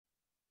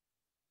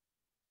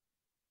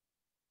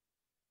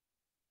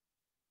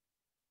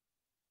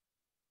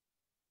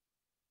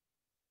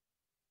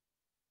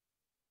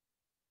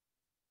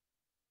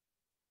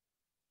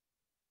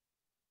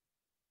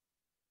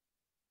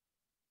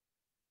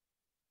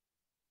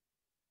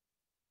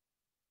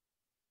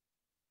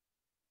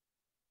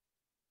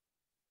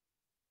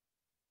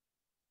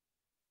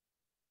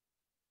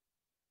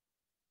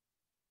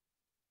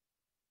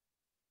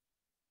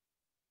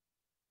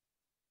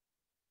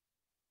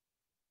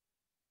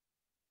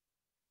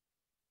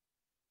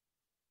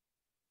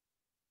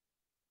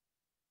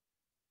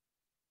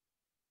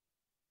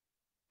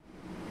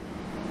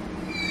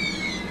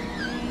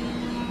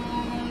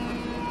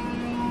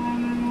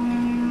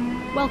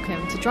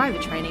Welcome to driver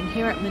training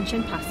here at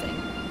Munchen Passing.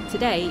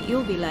 Today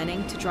you'll be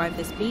learning to drive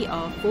this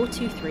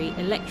BR423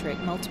 electric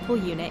multiple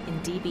unit in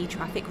DB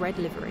traffic red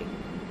livery.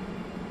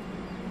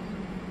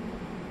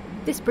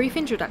 This brief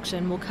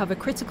introduction will cover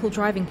critical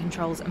driving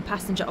controls and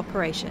passenger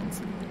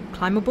operations.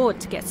 Climb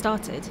aboard to get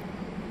started.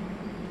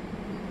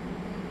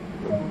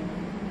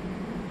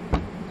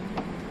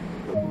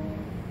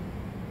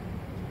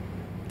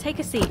 Take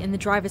a seat in the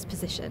driver's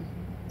position.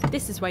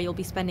 This is where you'll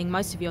be spending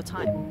most of your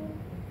time.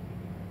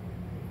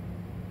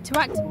 To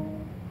act,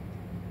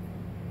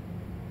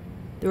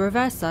 the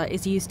reverser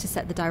is used to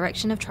set the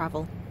direction of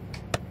travel.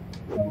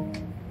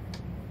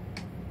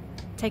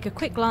 Take a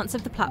quick glance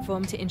of the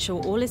platform to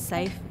ensure all is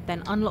safe,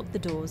 then unlock the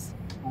doors.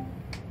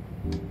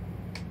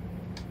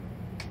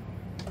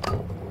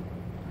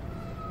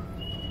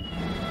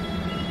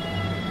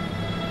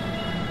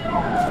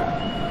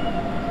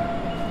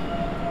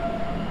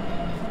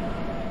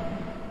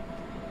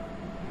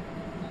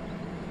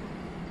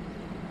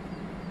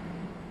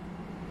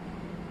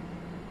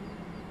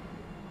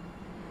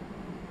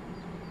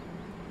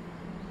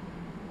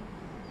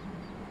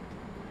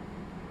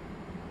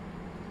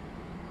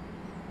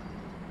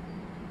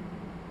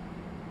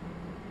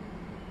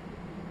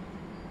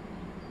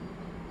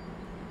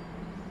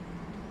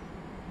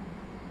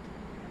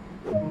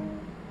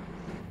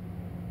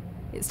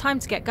 It's time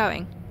to get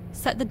going.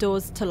 Set the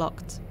doors to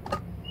locked.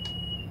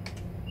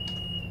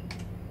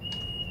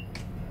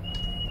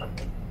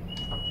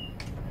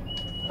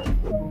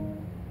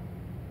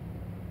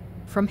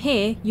 From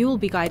here, you will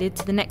be guided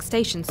to the next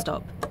station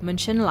stop,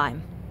 Munchen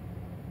Lime.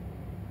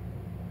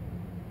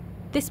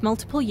 This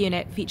multiple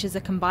unit features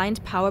a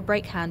combined power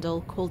brake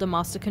handle called a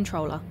master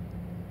controller.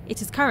 It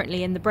is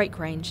currently in the brake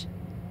range.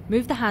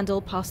 Move the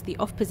handle past the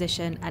off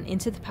position and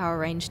into the power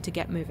range to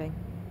get moving.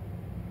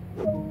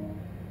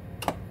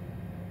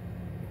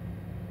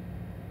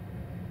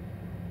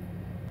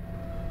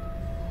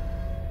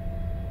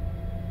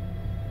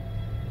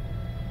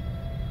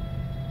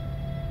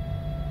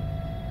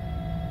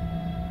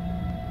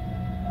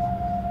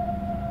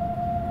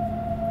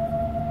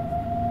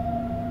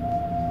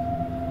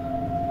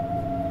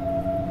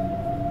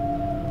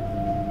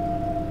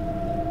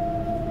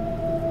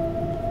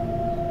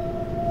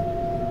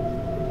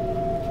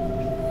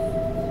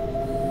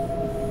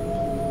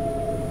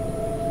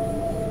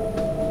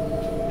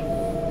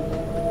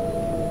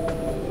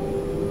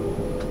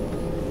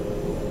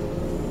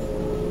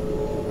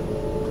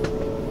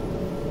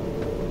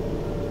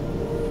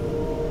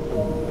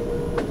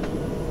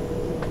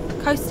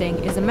 Coasting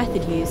is a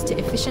method used to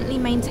efficiently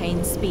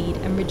maintain speed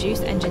and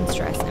reduce engine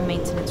stress and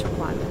maintenance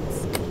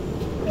requirements.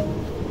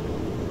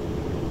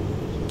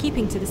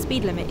 Keeping to the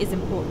speed limit is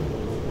important.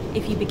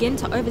 If you begin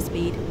to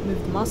overspeed,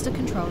 move the master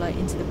controller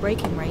into the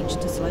braking range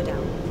to slow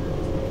down.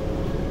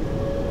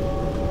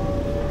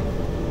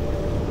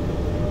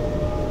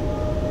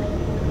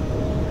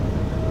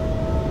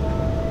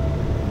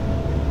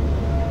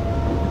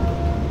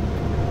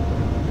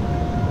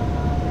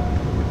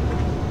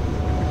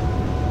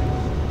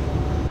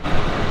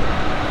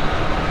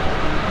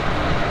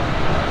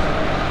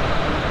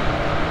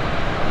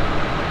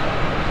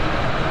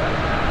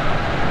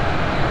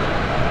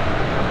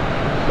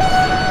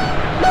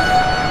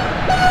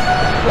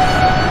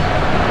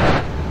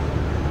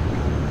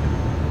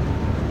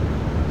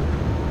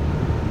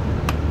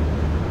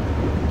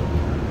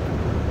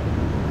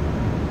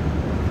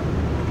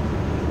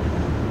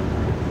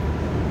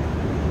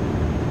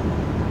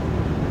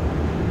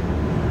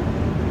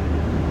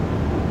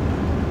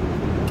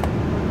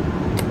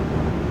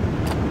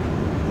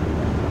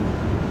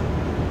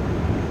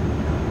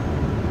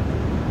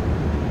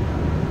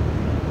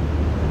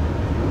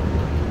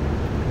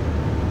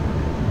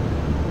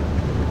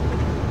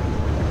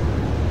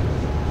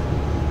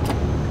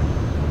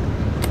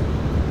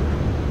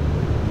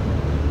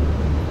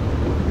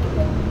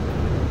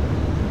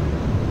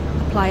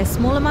 Apply a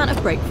small amount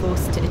of brake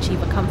force to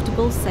achieve a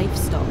comfortable, safe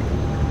stop.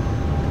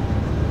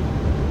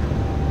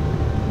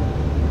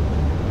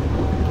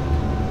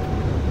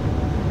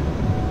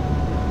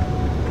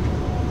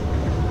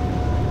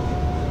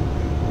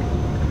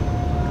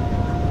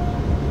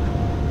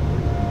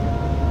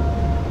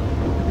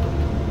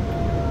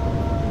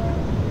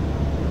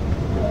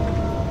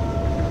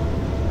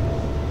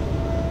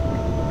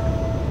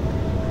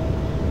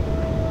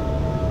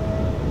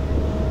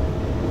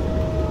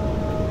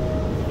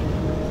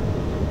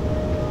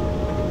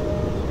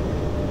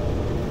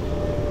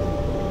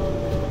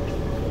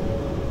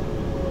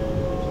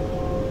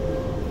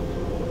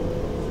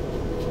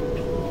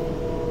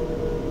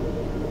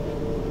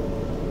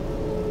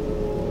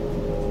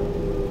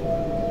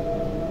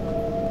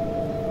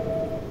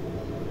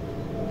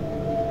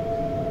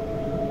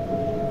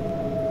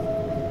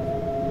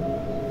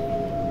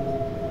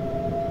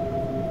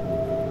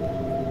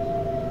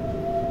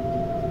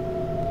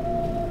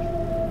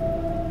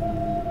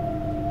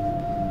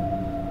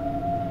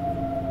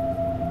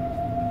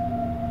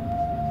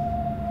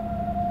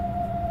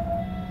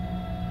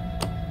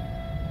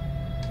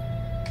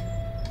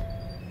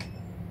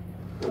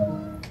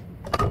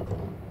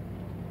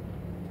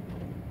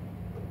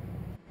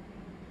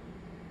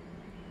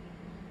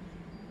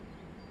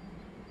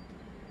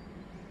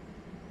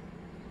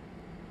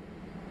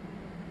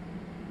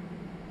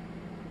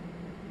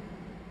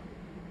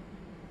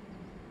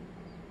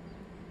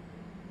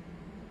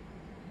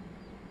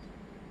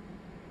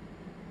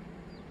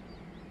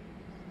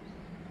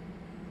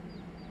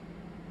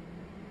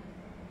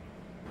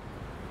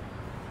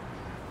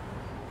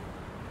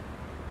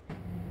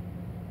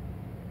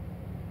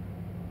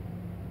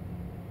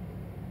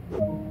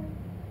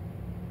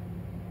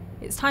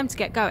 It's time to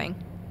get going.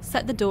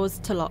 Set the doors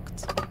to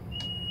locked.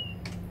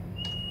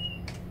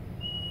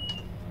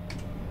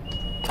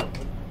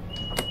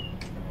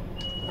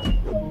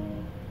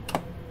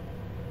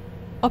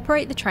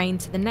 Operate the train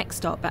to the next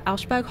stop at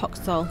Augsburg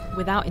Hauptstrecke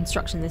without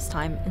instruction this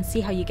time and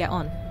see how you get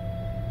on.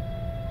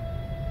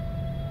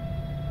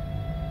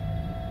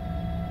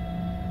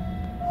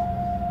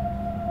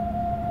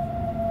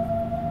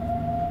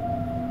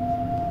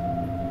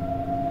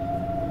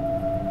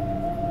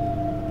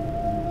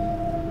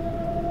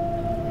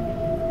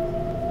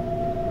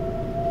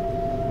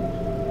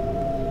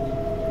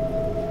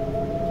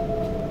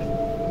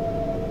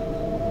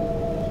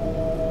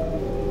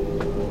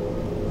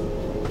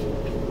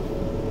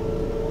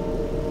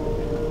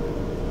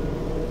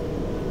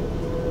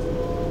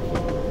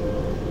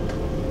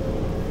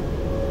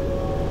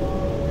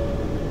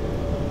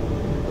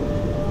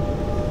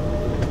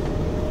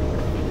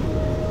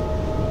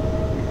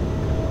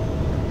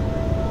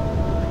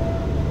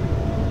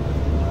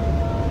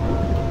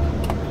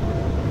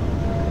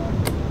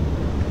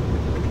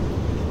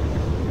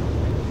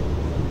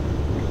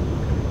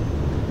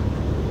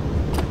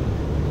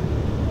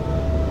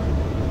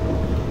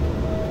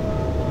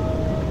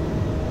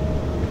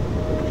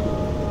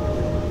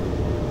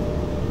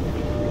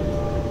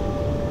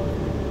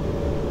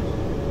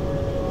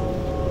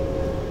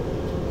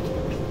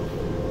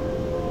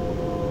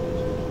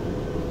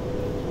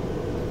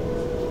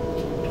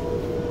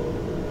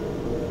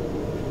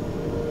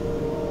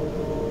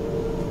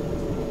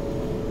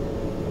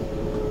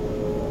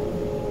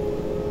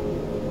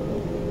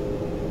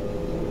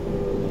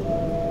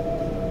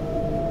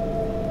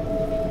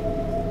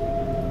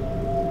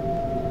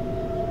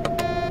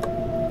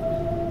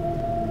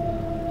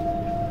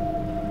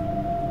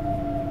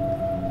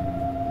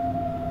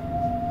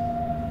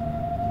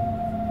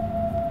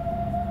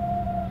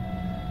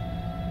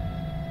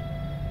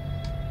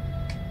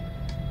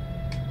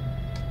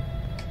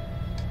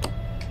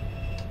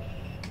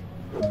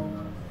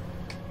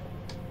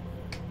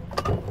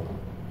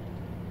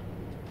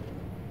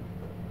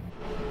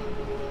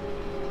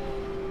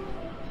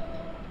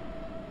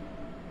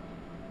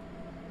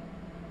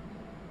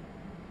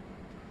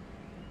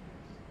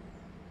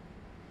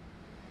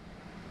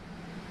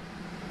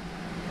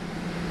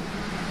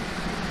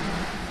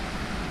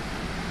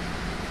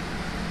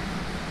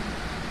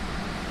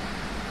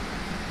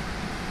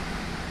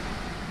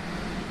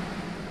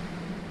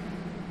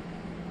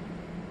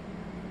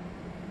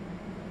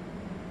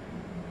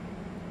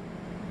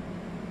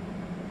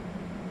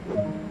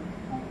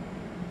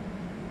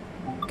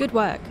 Good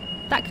work.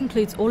 That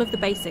concludes all of the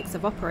basics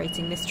of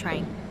operating this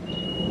train.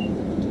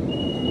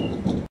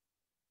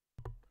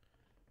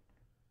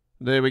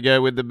 There we go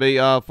with the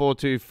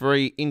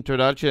BR423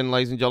 introduction,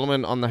 ladies and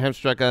gentlemen, on the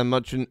Hauptstrecke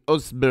Munchen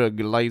Augsburg,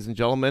 ladies and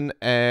gentlemen,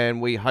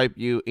 and we hope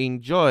you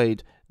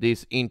enjoyed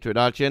this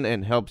introduction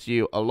and helps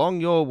you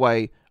along your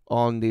way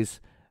on this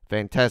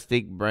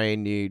fantastic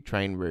brand new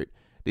train route.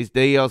 This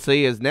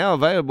DLC is now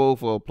available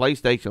for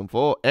PlayStation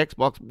 4,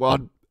 Xbox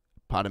One,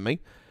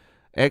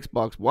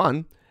 Xbox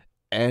One,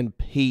 and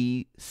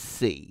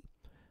PC.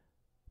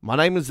 My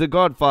name is The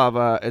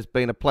Godfather. It's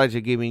been a pleasure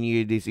giving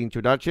you this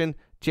introduction.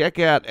 Check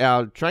out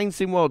our Train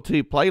Sim World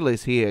 2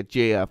 playlist here at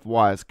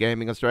GFYS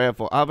Gaming Australia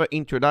for other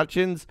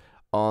introductions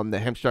on the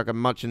Hauptstrecke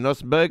Munchen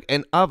Augsburg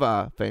and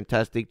other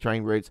fantastic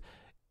train routes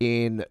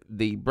in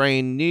the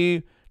brand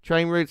new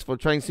train routes for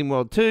Train Sim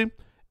World 2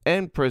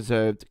 and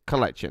Preserved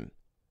Collection.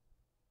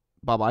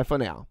 Bye bye for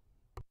now.